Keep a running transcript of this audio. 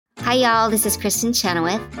Hi, y'all. This is Kristen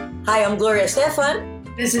Chenoweth. Hi, I'm Gloria Stefan.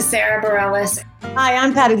 This is Sarah Bareilles. Hi,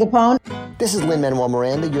 I'm Patty Lapone. This is Lin-Manuel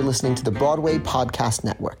Miranda. You're listening to the Broadway Podcast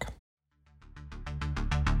Network.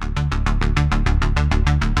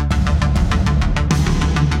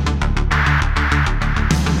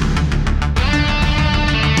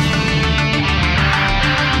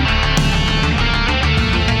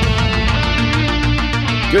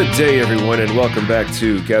 Good day, everyone, and welcome back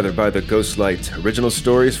to Gathered by the Ghostlight, original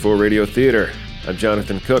stories for radio theater. I'm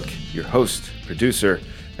Jonathan Cook, your host, producer,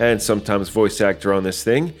 and sometimes voice actor on this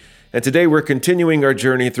thing. And today we're continuing our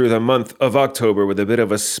journey through the month of October with a bit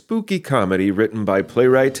of a spooky comedy written by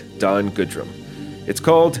playwright Don Goodrum. It's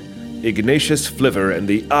called Ignatius FLIVVER and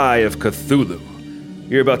the Eye of Cthulhu.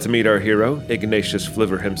 You're about to meet our hero, Ignatius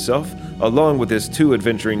FLIVVER himself, along with his two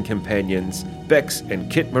adventuring companions, Bex and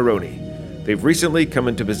Kit Maroney. They've recently come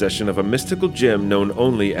into possession of a mystical gem known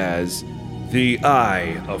only as the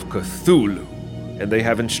Eye of Cthulhu, and they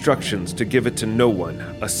have instructions to give it to no one,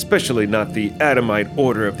 especially not the Adamite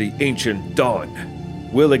Order of the Ancient Dawn.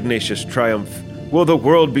 Will Ignatius triumph? Will the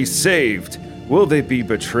world be saved? Will they be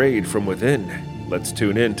betrayed from within? Let's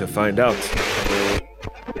tune in to find out.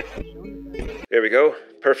 There we go.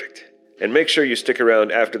 Perfect. And make sure you stick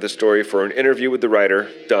around after the story for an interview with the writer,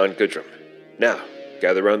 Don Goodrum. Now,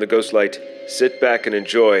 gather around the ghost light, sit back and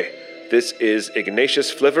enjoy. This is Ignatius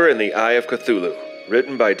FLIVVER and the Eye of Cthulhu,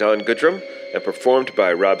 written by Don Goodrum and performed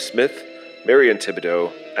by Rob Smith, Marion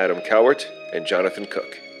Thibodeau, Adam Cowart, and Jonathan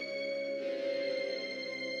Cook.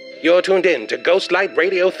 You're tuned in to Ghostlight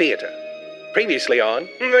Radio Theater. Previously on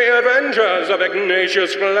The Adventures of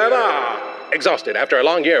Ignatius FLIVVER. Exhausted after a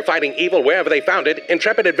long year fighting evil wherever they found it,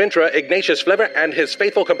 intrepid adventurer Ignatius FLIVVER and his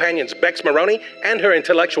faithful companions Bex Maroney and her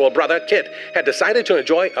intellectual brother Kit had decided to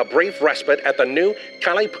enjoy a brief respite at the new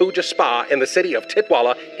Kali Puja Spa in the city of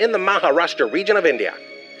Titwala in the Maharashtra region of India.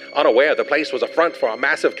 Unaware the place was a front for a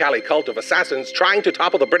massive Kali cult of assassins trying to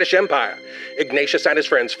topple the British Empire, Ignatius and his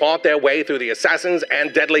friends fought their way through the assassins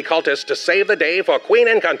and deadly cultists to save the day for Queen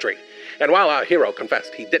and country. And while our hero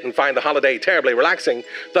confessed he didn't find the holiday terribly relaxing,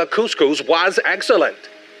 the couscous was excellent.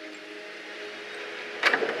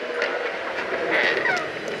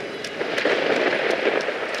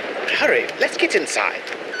 Hurry, let's get inside.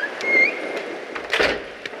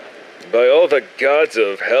 By all the gods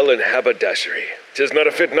of hell and haberdashery, 'tis not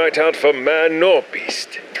a fit night out for man nor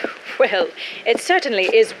beast. Well, it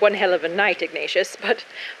certainly is one hell of a night, Ignatius, but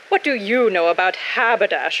what do you know about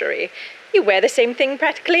haberdashery? You wear the same thing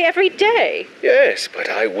practically every day. Yes, but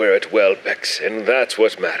I wear it well, Bex, and that's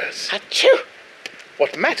what matters. Achoo!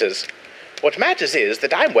 What matters? What matters is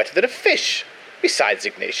that I'm wetter than a fish. Besides,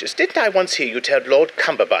 Ignatius, didn't I once hear you tell Lord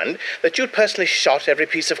Cumberbund that you'd personally shot every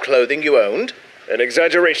piece of clothing you owned? An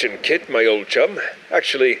exaggeration, Kit, my old chum.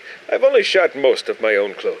 Actually, I've only shot most of my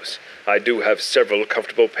own clothes. I do have several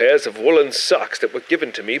comfortable pairs of woolen socks that were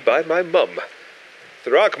given to me by my mum.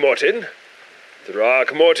 Throckmorton?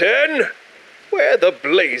 Throckmorton? Where the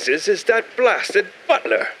blazes is that blasted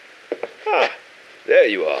butler? Ah, there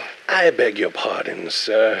you are. I beg your pardon,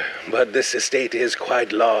 sir, but this estate is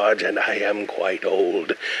quite large and I am quite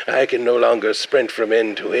old. I can no longer sprint from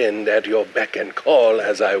end to end at your beck and call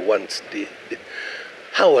as I once did.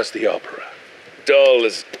 How was the opera? Dull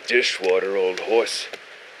as dishwater, old horse.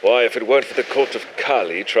 Why, if it weren't for the cult of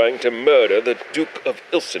Kali trying to murder the Duke of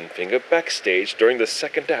Ilsenfinger backstage during the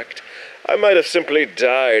second act, I might have simply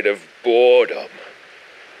died of boredom.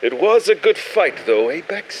 It was a good fight, though, eh,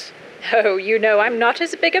 Bex? Oh, you know I'm not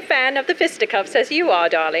as big a fan of the fisticuffs as you are,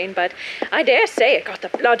 darling, but I dare say it got the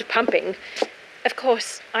blood pumping. Of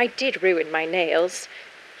course, I did ruin my nails.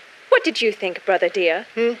 What did you think, brother dear?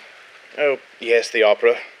 Oh, yes, the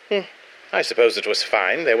opera. I suppose it was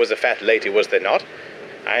fine. There was a fat lady, was there not?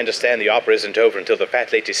 I understand the opera isn't over until the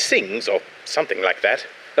fat lady sings, or something like that.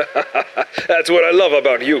 That's what I love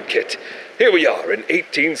about you, Kit. Here we are in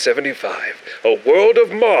 1875, a world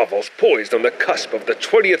of marvels poised on the cusp of the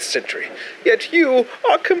 20th century. Yet you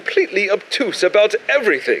are completely obtuse about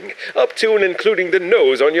everything, up to and including the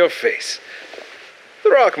nose on your face.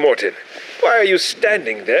 Throckmorton, why are you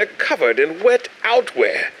standing there covered in wet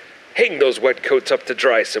outwear? Hang those wet coats up to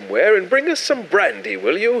dry somewhere and bring us some brandy,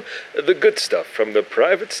 will you? The good stuff from the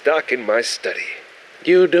private stock in my study.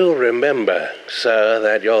 You do remember, sir,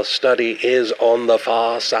 that your study is on the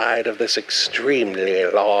far side of this extremely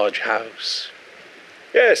large house.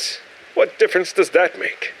 Yes. What difference does that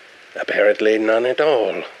make? Apparently none at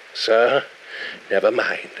all, sir. Never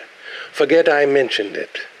mind. Forget I mentioned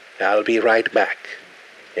it. I'll be right back.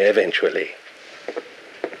 Eventually.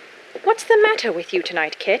 What's the matter with you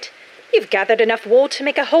tonight, Kit? You've gathered enough wool to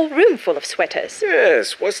make a whole room full of sweaters.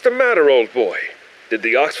 Yes, what's the matter, old boy? Did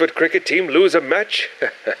the Oxford cricket team lose a match?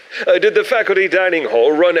 Did the faculty dining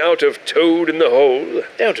hall run out of toad in the hole?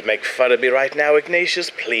 Don't make fun of me right now, Ignatius,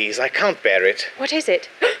 please. I can't bear it. What is it?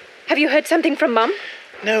 Have you heard something from Mum?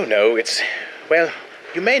 No, it's... Well,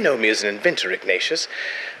 you may know me as an inventor, Ignatius.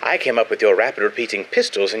 I came up with your rapid repeating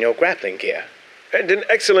pistols and your grappling gear. And an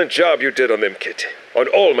excellent job you did on them, Kit. On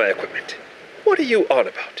all my equipment. What are you on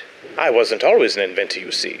about? I wasn't always an inventor,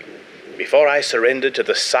 you see. Before I surrendered to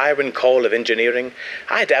the siren call of engineering,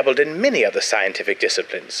 I dabbled in many other scientific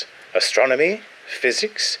disciplines. Astronomy,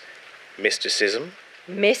 physics, mysticism.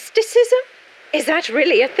 Mysticism? Is that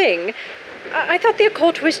really a thing? I thought the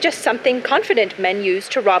occult was just something confident men use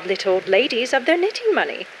to rob little old ladies of their knitting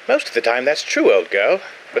money. Most of the time that's true, old girl.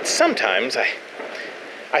 But sometimes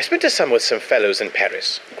I spent a summer with some fellows in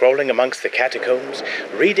Paris, crawling amongst the catacombs,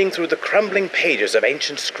 reading through the crumbling pages of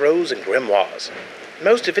ancient scrolls and grimoires.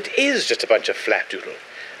 Most of it is just a bunch of flapdoodle,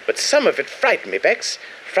 but some of it frightened me, Bex.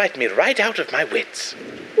 Frightened me right out of my wits.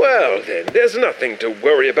 Well, then, there's nothing to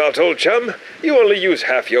worry about, old chum. You only use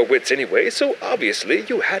half your wits anyway, so obviously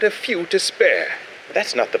you had a few to spare.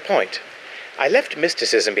 That's not the point. I left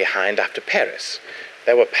mysticism behind after Paris.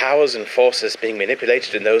 There were powers and forces being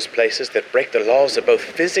manipulated in those places that break the laws of both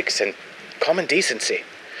physics and common decency,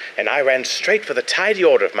 and I ran straight for the tidy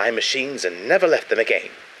order of my machines and never left them again.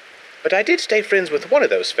 But I did stay friends with one of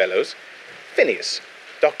those fellows, Phineas,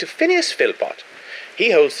 Dr. Phineas Philpott. He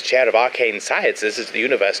holds the chair of arcane sciences at the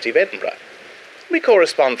University of Edinburgh. We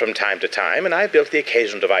correspond from time to time, and I built the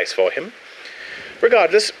occasional device for him.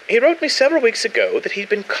 Regardless, he wrote me several weeks ago that he'd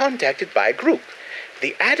been contacted by a group,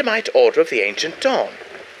 the Adamite Order of the Ancient Dawn,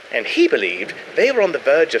 and he believed they were on the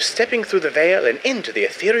verge of stepping through the veil and into the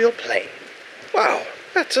ethereal plane. Wow,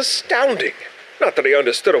 that's astounding. Not that I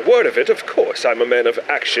understood a word of it, of course. I'm a man of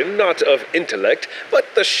action, not of intellect. But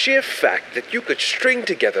the sheer fact that you could string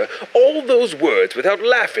together all those words without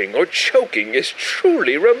laughing or choking is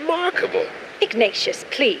truly remarkable. Ignatius,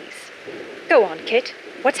 please. Go on, Kit.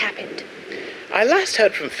 What's happened? I last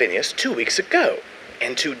heard from Phineas 2 weeks ago,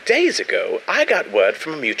 and 2 days ago I got word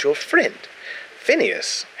from a mutual friend.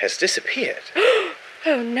 Phineas has disappeared.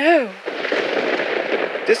 Oh, no.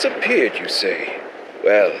 Disappeared, you say?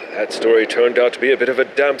 Well, that story turned out to be a bit of a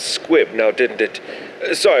damp squib now, didn't it?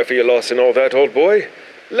 Sorry for your loss and all that, old boy.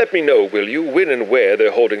 Let me know, will you, when and where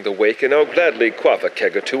they're holding the wake, and I'll gladly quaff a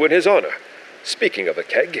keg or two in his honor. Speaking of a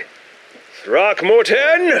keg,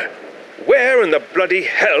 Throckmorton! Where in the bloody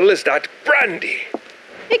hell is that brandy?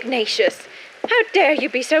 Ignatius, how dare you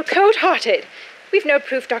be so cold-hearted? We've no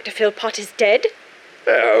proof Dr. Philpott is dead.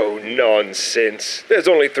 Oh, nonsense. There's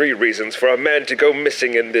only 3 reasons for a man to go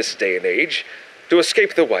missing in this day and age. To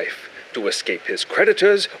escape the wife, to escape his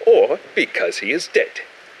creditors, or because he is dead.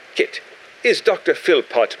 Kit, is Dr.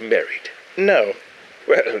 Philpott married? No.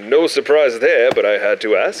 Well, no surprise there, but I had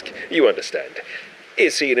to ask. You understand.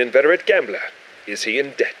 Is he an inveterate gambler? Is he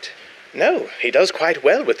in debt? No, he does quite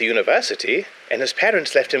well with the university, and his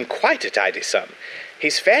parents left him quite a tidy sum.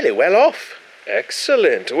 He's fairly well off.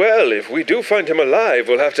 Excellent. Well, if we do find him alive,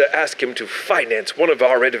 we'll have to ask him to finance one of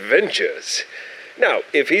our adventures. Now,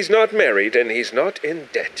 if he's not married and he's not in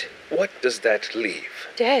debt, what does that leave?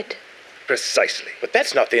 Dead. Precisely. But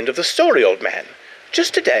that's not the end of the story, old man.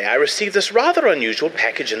 Just today I received this rather unusual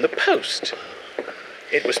package in the post.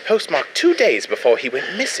 It was postmarked 2 days before he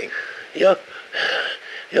went missing. Your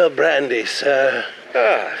brandy, sir.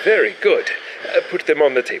 Ah, very good. Put them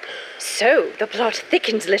on the table. So, the plot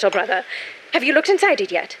thickens, little brother. Have you looked inside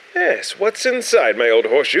it yet? Yes, what's inside, my old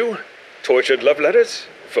horseshoe? Tortured love letters?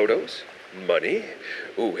 Photos? Money?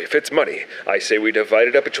 Ooh, if it's money, I say we divide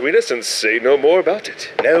it up between us and say no more about it.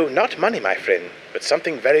 No, not money, my friend, but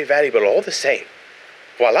something very valuable all the same.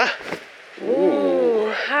 Voila!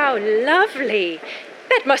 Ooh, how lovely.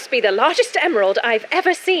 That must be the largest emerald I've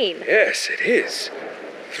ever seen. Yes, it is.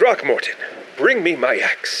 Throckmorton, bring me my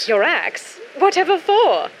axe. Your axe? Whatever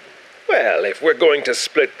for? Well, if we're going to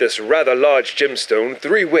split this rather large gemstone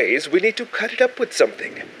 3 ways, we need to cut it up with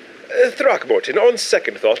something. Throckmorton, on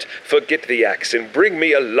second thought, forget the axe and bring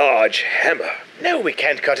me a large hammer. No, we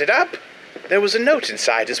can't cut it up. There was a note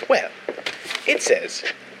inside as well. It says,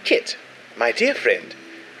 Kit, my dear friend,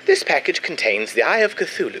 this package contains the Eye of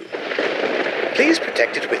Cthulhu. Please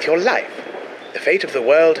protect it with your life. The fate of the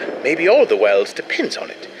world, maybe all the world's, depends on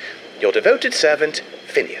it. Your devoted servant,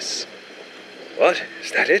 Phineas. What?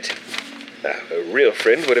 Is that it? A real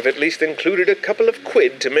friend would have at least included a couple of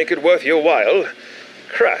quid to make it worth your while.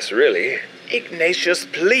 Crass, really. Ignatius,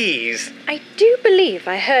 please. I do believe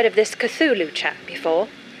I heard of this Cthulhu chap before.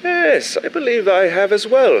 Yes, I believe I have as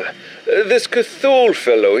well. This Cthulhu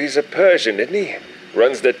fellow, he's a Persian, isn't he?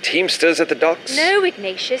 Runs the Teamsters at the docks? No,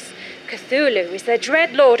 Ignatius. Cthulhu is the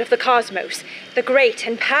dread lord of the cosmos, the great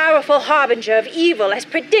and powerful harbinger of evil as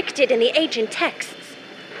predicted in the ancient texts.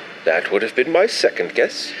 That would have been my second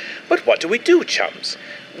guess. But what do we do, chums?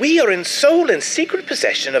 We are in sole and secret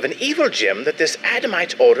possession of an evil gem that this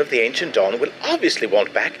Adamite Order of the Ancient Dawn will obviously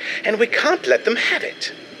want back, and we can't let them have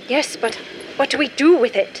it. Yes, but what do we do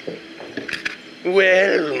with it?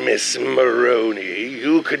 Well, Miss Maroney,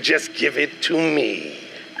 you could just give it to me.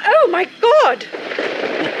 Oh, my God!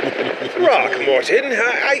 Throckmorton,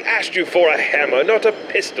 I asked you for a hammer, not a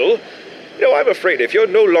pistol. No, I'm afraid if you're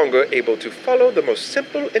no longer able to follow the most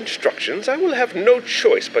simple instructions, I will have no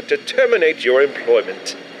choice but to terminate your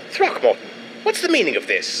employment. Throckmorton, what's the meaning of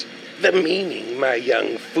this? The meaning, my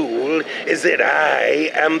young fool, is that I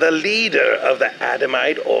am the leader of the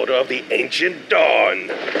Adamite Order of the Ancient Dawn.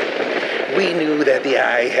 We knew that the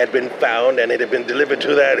eye had been found and it had been delivered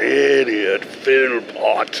to that idiot,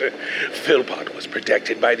 Philpot. Philpot was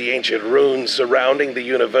protected by the ancient runes surrounding the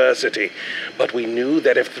university, but we knew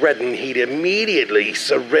that if threatened, he'd immediately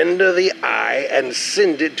surrender the eye and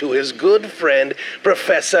send it to his good friend,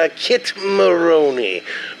 Professor Kit Maroney,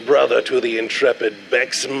 brother to the intrepid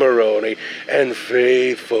Bex Maroney, and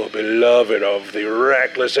faithful beloved of the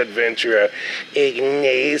reckless adventurer,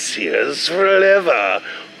 IGNATIUS FLIVVER,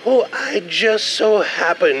 who I just so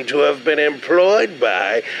happen to have been employed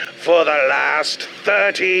by for the last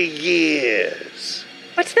 30 years.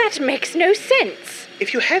 But that makes no sense.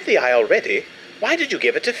 If you had the eye already, why did you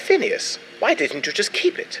give it to Phineas? Why didn't you just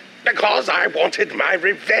keep it? Because I wanted my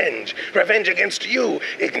revenge. Revenge against you,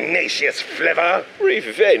 Ignatius Flivver.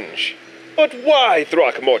 Revenge? But why,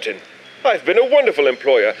 Throckmorton? I've been a wonderful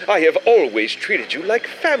employer. I have always treated you like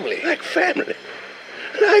family. Like family?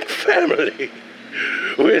 Like family?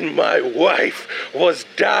 When my wife was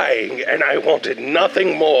dying and I wanted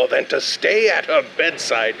nothing more than to stay at her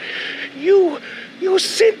bedside, you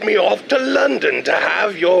sent me off to London to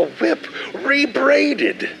have your whip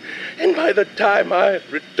rebraided. And by the time I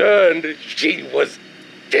returned, she was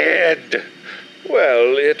dead.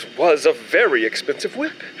 Well, it was a very expensive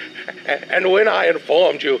whip. And when I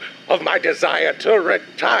informed you of my desire to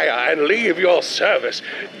retire and leave your service,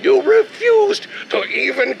 you refused to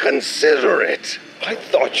even consider it. I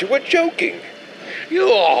thought you were joking. You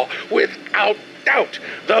are, without doubt,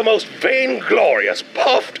 the most vainglorious,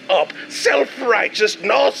 puffed-up, self-righteous,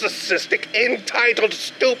 narcissistic, entitled,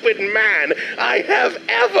 stupid man I have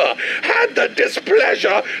ever had the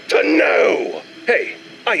displeasure to know. Hey,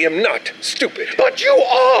 I am not stupid. But you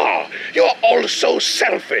are! You're also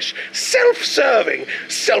selfish, self-serving,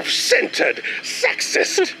 self-centered,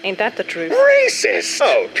 sexist. Ain't that the truth? Racist!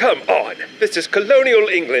 Oh, come on. This is colonial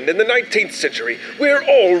England in the 19th century. We're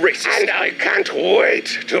all racist. And I can't wait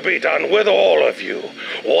to be done with all of you.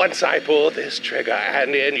 Once I pull this trigger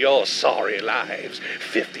and in your sorry lives,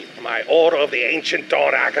 50 of my Order of the Ancient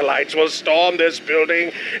Dawn acolytes will storm this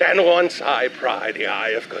building, and once I pry the eye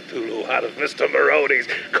of Cthulhu out of Mr. Maroney's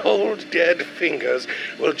cold, dead fingers,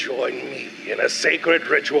 will join me in a sacred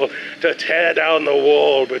ritual to tear down the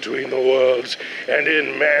wall between the worlds and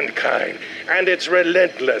in mankind and its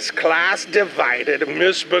relentless, class-divided,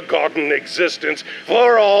 misbegotten existence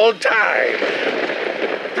for all time.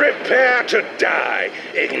 Prepare to die,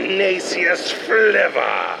 Ignatius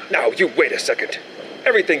Flivver. Now, you wait a second.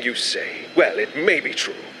 Everything you say, well, it may be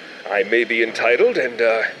true. I may be entitled and,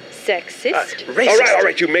 Sexist? Racist. All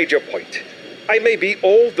right, you made your point. I may be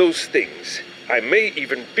all those things. I may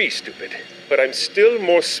even be stupid, but I'm still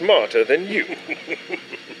more smarter than you.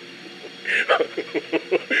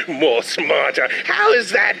 More smarter? How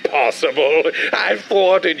is that possible? I've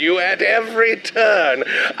thwarted you at every turn.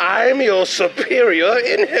 I'm your superior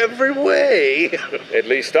in every way. At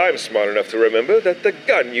least I'm smart enough to remember that the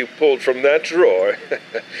gun you pulled from that drawer,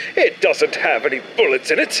 it doesn't have any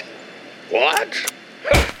bullets in it. What?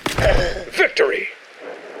 Victory!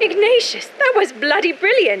 Ignatius, that was bloody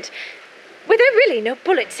brilliant. Were there really no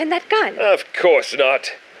bullets in that gun? Of course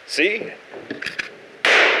not. See?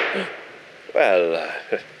 Well,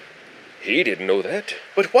 he didn't know that.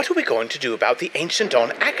 But what are we going to do about the Ancient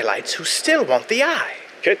Dawn acolytes who still want the eye?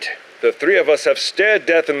 Kit, the three of us have stared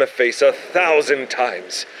death in the face 1,000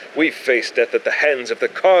 times. We faced death at the hands of the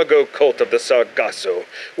cargo cult of the Sargasso.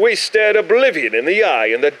 We stared oblivion in the eye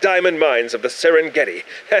in the diamond mines of the Serengeti.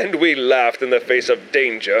 And we laughed in the face of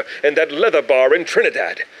danger in that leather bar in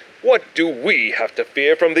Trinidad. What do we have to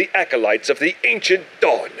fear from the acolytes of the Ancient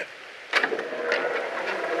Dawn?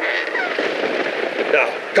 Now,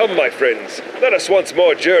 come, my friends, let us once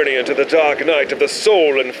more journey into the dark night of the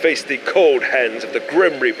soul and face the cold hands of the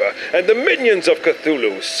Grim Reaper and the minions of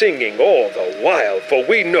Cthulhu, singing all the while, for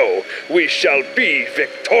we know we shall be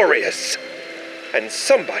victorious. And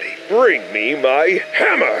somebody bring me my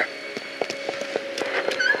hammer!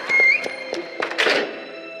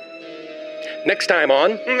 Next time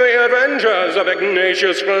on The Adventures of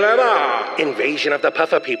Ignatius FLIVVER, Invasion of the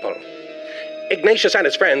Puffer People. Ignatius and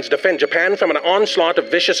his friends defend Japan from an onslaught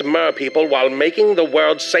of vicious mer people while making the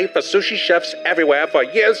world safe for sushi chefs everywhere for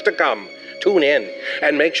years to come. Tune in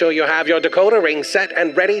and make sure you have your decoder ring set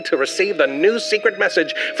and ready to receive the new secret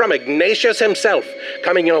message from Ignatius himself,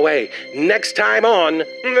 coming your way next time on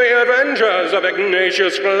The Adventures of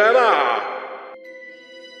Ignatius FLIVVER.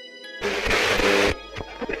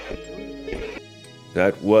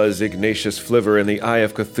 That was Ignatius FLIVVER in the Eye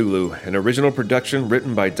of Cthulhu, an original production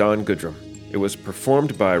written by Don Goodrum. It was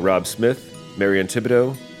performed by Rob Smith, Marion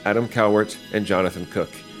Thibodeau, Adam Cowart, and Jonathan Cook.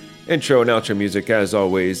 Intro and outro music, as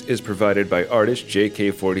always, is provided by artist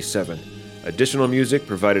JK47. Additional music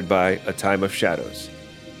provided by A Time of Shadows.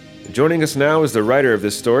 Joining us now is the writer of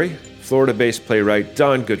this story, Florida-based playwright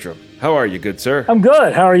Don Goodrum. How are you, good sir? I'm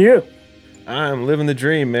good. How are you? I'm living the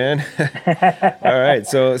dream, man. All right,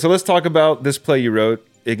 so let's talk about this play you wrote,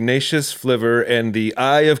 Ignatius FLIVVER and the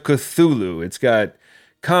Eye of Cthulhu. It's got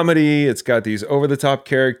comedy, it's got these over-the-top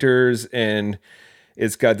characters, and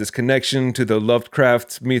it's got this connection to the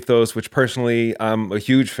Lovecraft mythos, which personally I'm a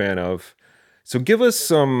huge fan of. So give us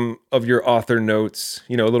some of your author notes,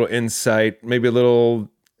 a little insight, maybe a little,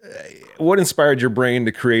 what inspired your brain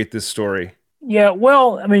to create this story? Yeah,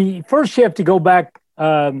 well, I mean, first you have to go back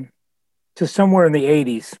to somewhere in the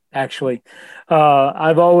 80s, actually.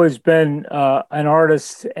 I've always been an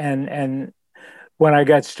artist, and when I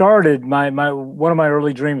got started, one of my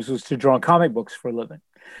early dreams was to draw comic books for a living.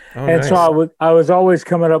 Oh, and nice. so I was always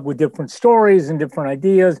coming up with different stories and different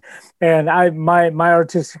ideas, and my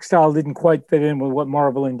artistic style didn't quite fit in with what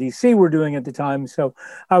Marvel and DC were doing at the time. So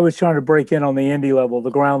I was trying to break in on the indie level,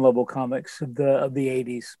 the ground level comics of the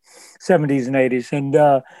 80s, 70s, and 80s,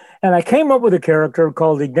 and I came up with a character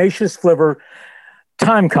called Ignatius FLIVVER,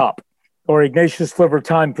 Time Cop, or Ignatius FLIVVER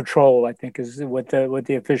Time Patrol, I think is what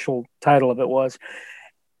the official title of it was.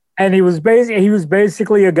 And he was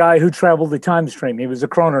basically a guy who traveled the time stream. He was a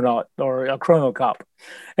chrononaut or a chronocop,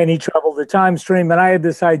 and he traveled the time stream. And I had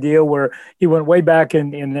this idea where he went way back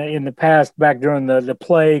in the past, back during the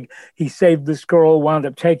plague. He saved this girl, wound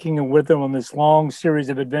up taking her with him on this long series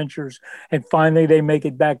of adventures, and finally they make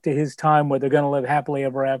it back to his time where they're going to live happily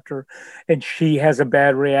ever after. And she has a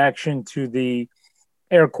bad reaction to the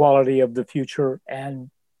air quality of the future,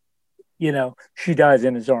 and she dies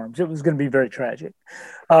in his arms. It was going to be very tragic.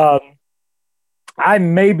 I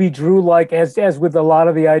maybe drew, like, as with a lot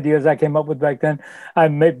of the ideas I came up with back then, I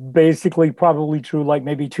basically probably drew like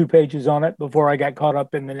maybe 2 pages on it before I got caught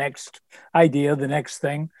up in the next idea, the next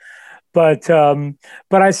thing. But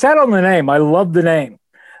I sat on the name. I love the name.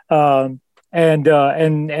 And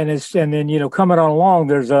then coming on along,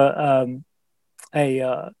 there's a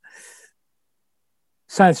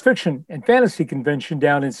science fiction and fantasy convention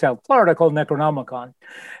down in South Florida called Necronomicon.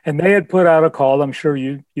 And they had put out a call, I'm sure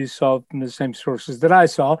you saw from the same sources that I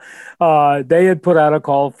saw, they had put out a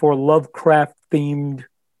call for Lovecraft-themed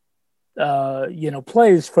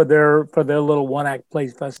plays for their little one-act play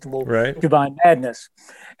festival, right. Divine Madness.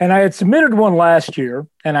 And I had submitted one last year,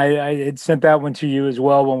 and I had sent that one to you as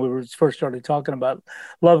well when we first started talking about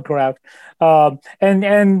Lovecraft. And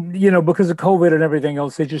because of COVID and everything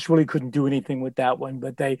else, they just really couldn't do anything with that one.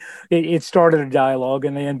 But it started a dialogue,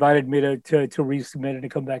 and they invited me to resubmit it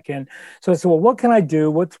and come back in. So I said, well, what can I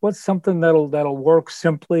do? What's something that'll work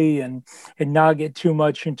simply and not get too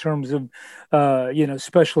much in terms of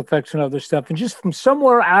special effects and other stuff. And just from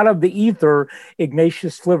somewhere out of the ether,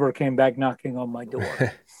 Ignatius FLIVVER came back knocking on my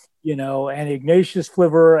door. And Ignatius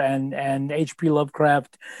FLIVVER and H.P.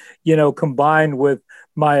 Lovecraft, combined with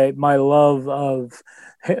my love of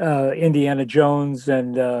Indiana Jones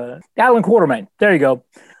and Alan Quatermain. There you go.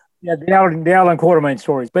 Yeah, the Alan Quatermain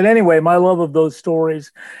stories. But anyway, my love of those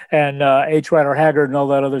stories and H. Rider Haggard and all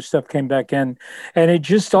that other stuff came back in, and it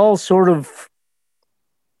just all sort of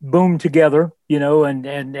boomed together,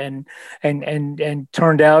 and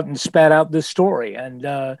turned out and spat out this story, and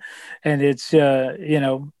it's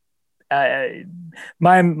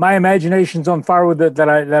my imagination's on fire with it that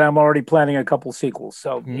I'm already planning a couple sequels.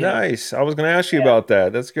 So nice. I was going to ask you about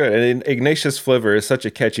that. That's good. And Ignatius FLIVVER is such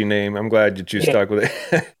a catchy name. I'm glad you stuck with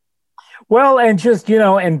it. Well, and just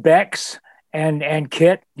and Bex and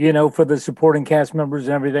Kit, for the supporting cast members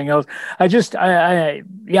and everything else.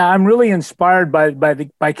 I'm really inspired by the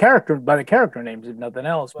character names, if nothing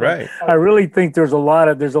else. Right. I really think there's a lot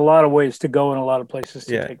of ways to go and a lot of places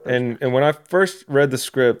to take those. And when I first read the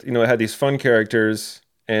script, it had these fun characters,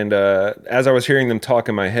 and as I was hearing them talk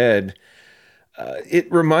in my head,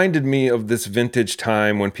 it reminded me of this vintage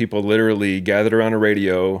time when people literally gathered around a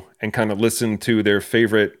radio and kind of listened to their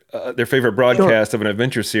favorite broadcast of an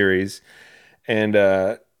adventure series. And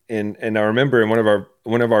I remember in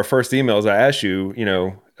one of our first emails, I asked you,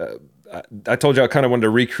 I told you I kind of wanted to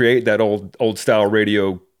recreate that old style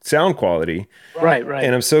radio sound quality. Right.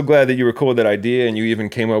 And I'm so glad that you were cool with that idea, and you even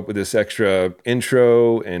came up with this extra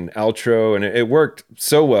intro and outro, and it worked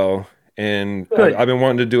so well. And I've been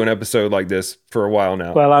wanting to do an episode like this for a while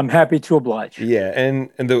now. Well, I'm happy to oblige. Yeah, and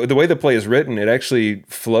the way the play is written, it actually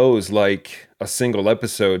flows like a single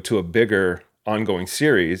episode to a bigger ongoing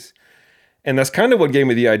series. And that's kind of what gave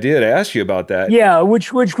me the idea to ask you about that. Yeah,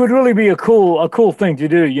 which would really be a cool thing to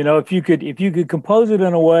do. If you could compose it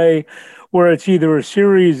in a way where it's either a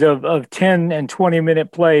series of 10 and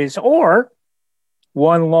 20-minute plays or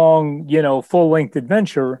one long, full-length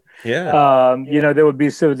adventure. Yeah. There would be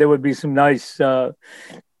some nice, some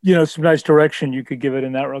nice direction you could give it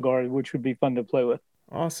in that regard, which would be fun to play with.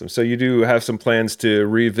 Awesome. So you do have some plans to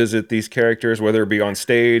revisit these characters, whether it be on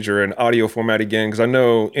stage or in audio format again? Because I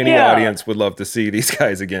know any audience would love to see these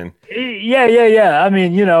guys again. Yeah. I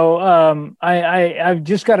mean, I've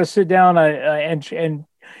just got to sit down and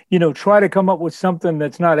try to come up with something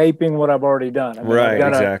that's not aping what I've already done.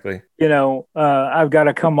 Exactly. I've got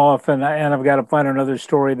to come off and I've got to find another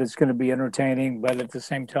story that's going to be entertaining, but at the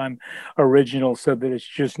same time original, so that it's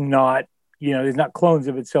just not, there's not clones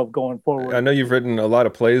of itself going forward. I know you've written a lot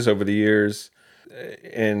of plays over the years,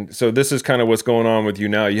 and so this is kind of what's going on with you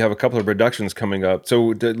now. You have a couple of productions coming up.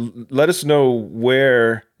 So let us know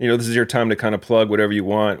where, this is your time to kind of plug whatever you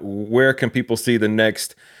want. Where can people see the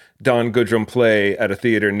next Don Goodrum play at a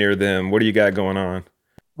theater near them? What do you got going on?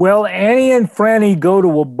 Well, Annie and Franny Go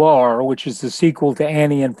to a Bar, which is the sequel to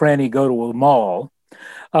Annie and Franny Go to a Mall,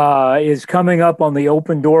 is coming up on the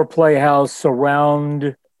Open Door Playhouse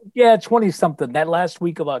around 20-something, that last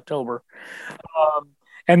week of October.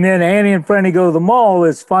 And then Annie and Franny Go to the Mall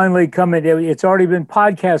is finally coming. It's already been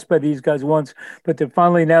podcast by these guys once, but they're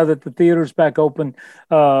finally, now that the theater's back open,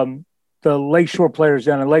 the Lakeshore players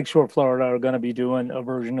down in Lakeshore, Florida are going to be doing a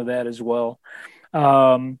version of that as well.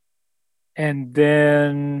 And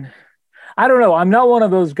then, I don't know, I'm not one of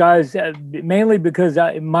those guys, mainly because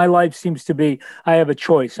my life seems to be, I have a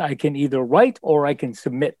choice. I can either write or I can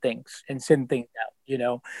submit things and send things out,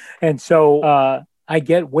 And so I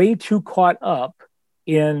get way too caught up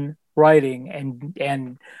in writing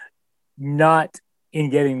and not in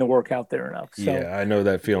getting the work out there enough. So, yeah, I know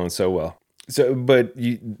that feeling so well. So, but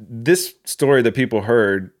this story that people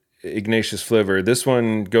heard, IGNATIUS FLIVVER, this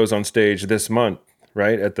one goes on stage this month,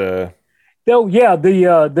 right? The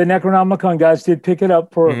Necronomicon guys did pick it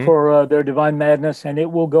up for their Divine Madness, and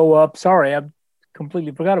it will go up. Sorry, I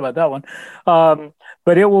completely forgot about that one.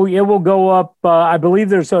 But it will go up. I believe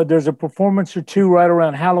there's a performance or two right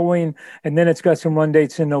around Halloween, and then it's got some run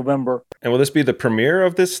dates in November. And will this be the premiere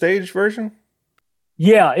of this stage version?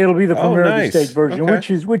 Yeah, it'll be the premiere of the stage version,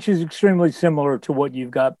 okay. which is extremely similar to what you've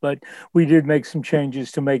got, but we did make some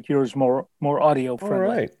changes to make yours more audio friendly.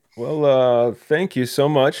 All right. Well, thank you so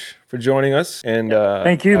much for joining us, and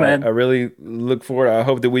thank you, man. I really look forward. I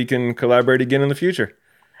hope that we can collaborate again in the future.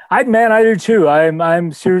 I do too.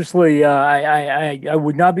 I'm seriously. I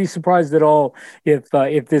would not be surprised at all if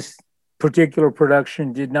this particular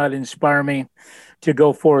production did not inspire me to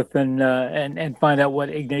go forth and find out what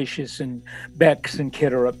Ignatius and Bex and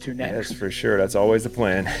Kit are up to next. Yes, for sure. That's always the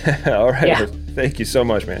plan. All right. Yeah. Well, thank you so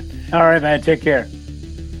much, man. All right, man. Take care.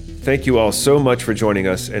 Thank you all so much for joining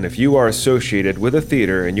us, and if you are associated with a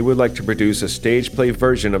theater and you would like to produce a stage play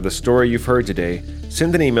version of the story you've heard today,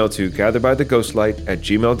 send an email to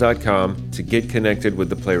gatherbytheghostlight@gmail.com to get connected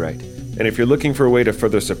with the playwright. And if you're looking for a way to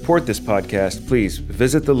further support this podcast, please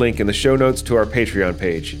visit the link in the show notes to our Patreon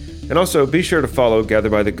page. And also be sure to follow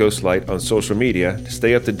Gather by the Ghostlight on social media to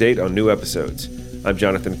stay up to date on new episodes. I'm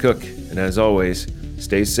Jonathan Cook, and as always,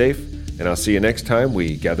 stay safe, and I'll see you next time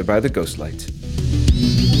we Gather by the Ghostlight.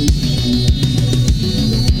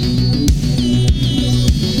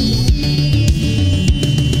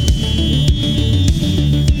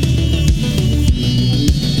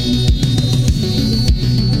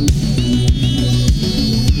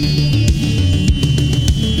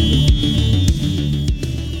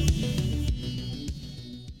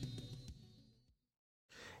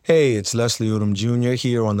 Hey, it's Leslie Odom Jr.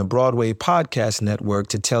 here on the Broadway Podcast Network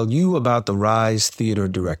to tell you about the Rise Theater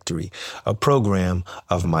Directory, a program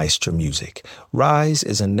of Maestro Music. Rise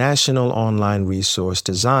is a national online resource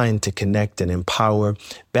designed to connect and empower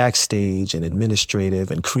backstage and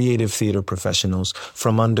administrative and creative theater professionals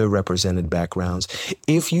from underrepresented backgrounds.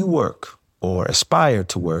 If you work or aspire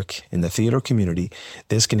to work in the theater community,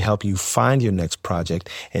 this can help you find your next project.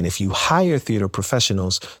 And if you hire theater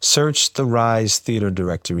professionals, search the Rise Theater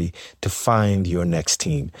Directory to find your next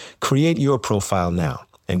team. Create your profile now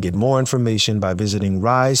and get more information by visiting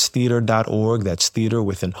risetheater.org. That's theater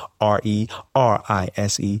with an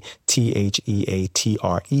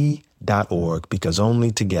RERISETHEATRE.org, because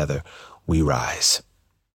only together we rise.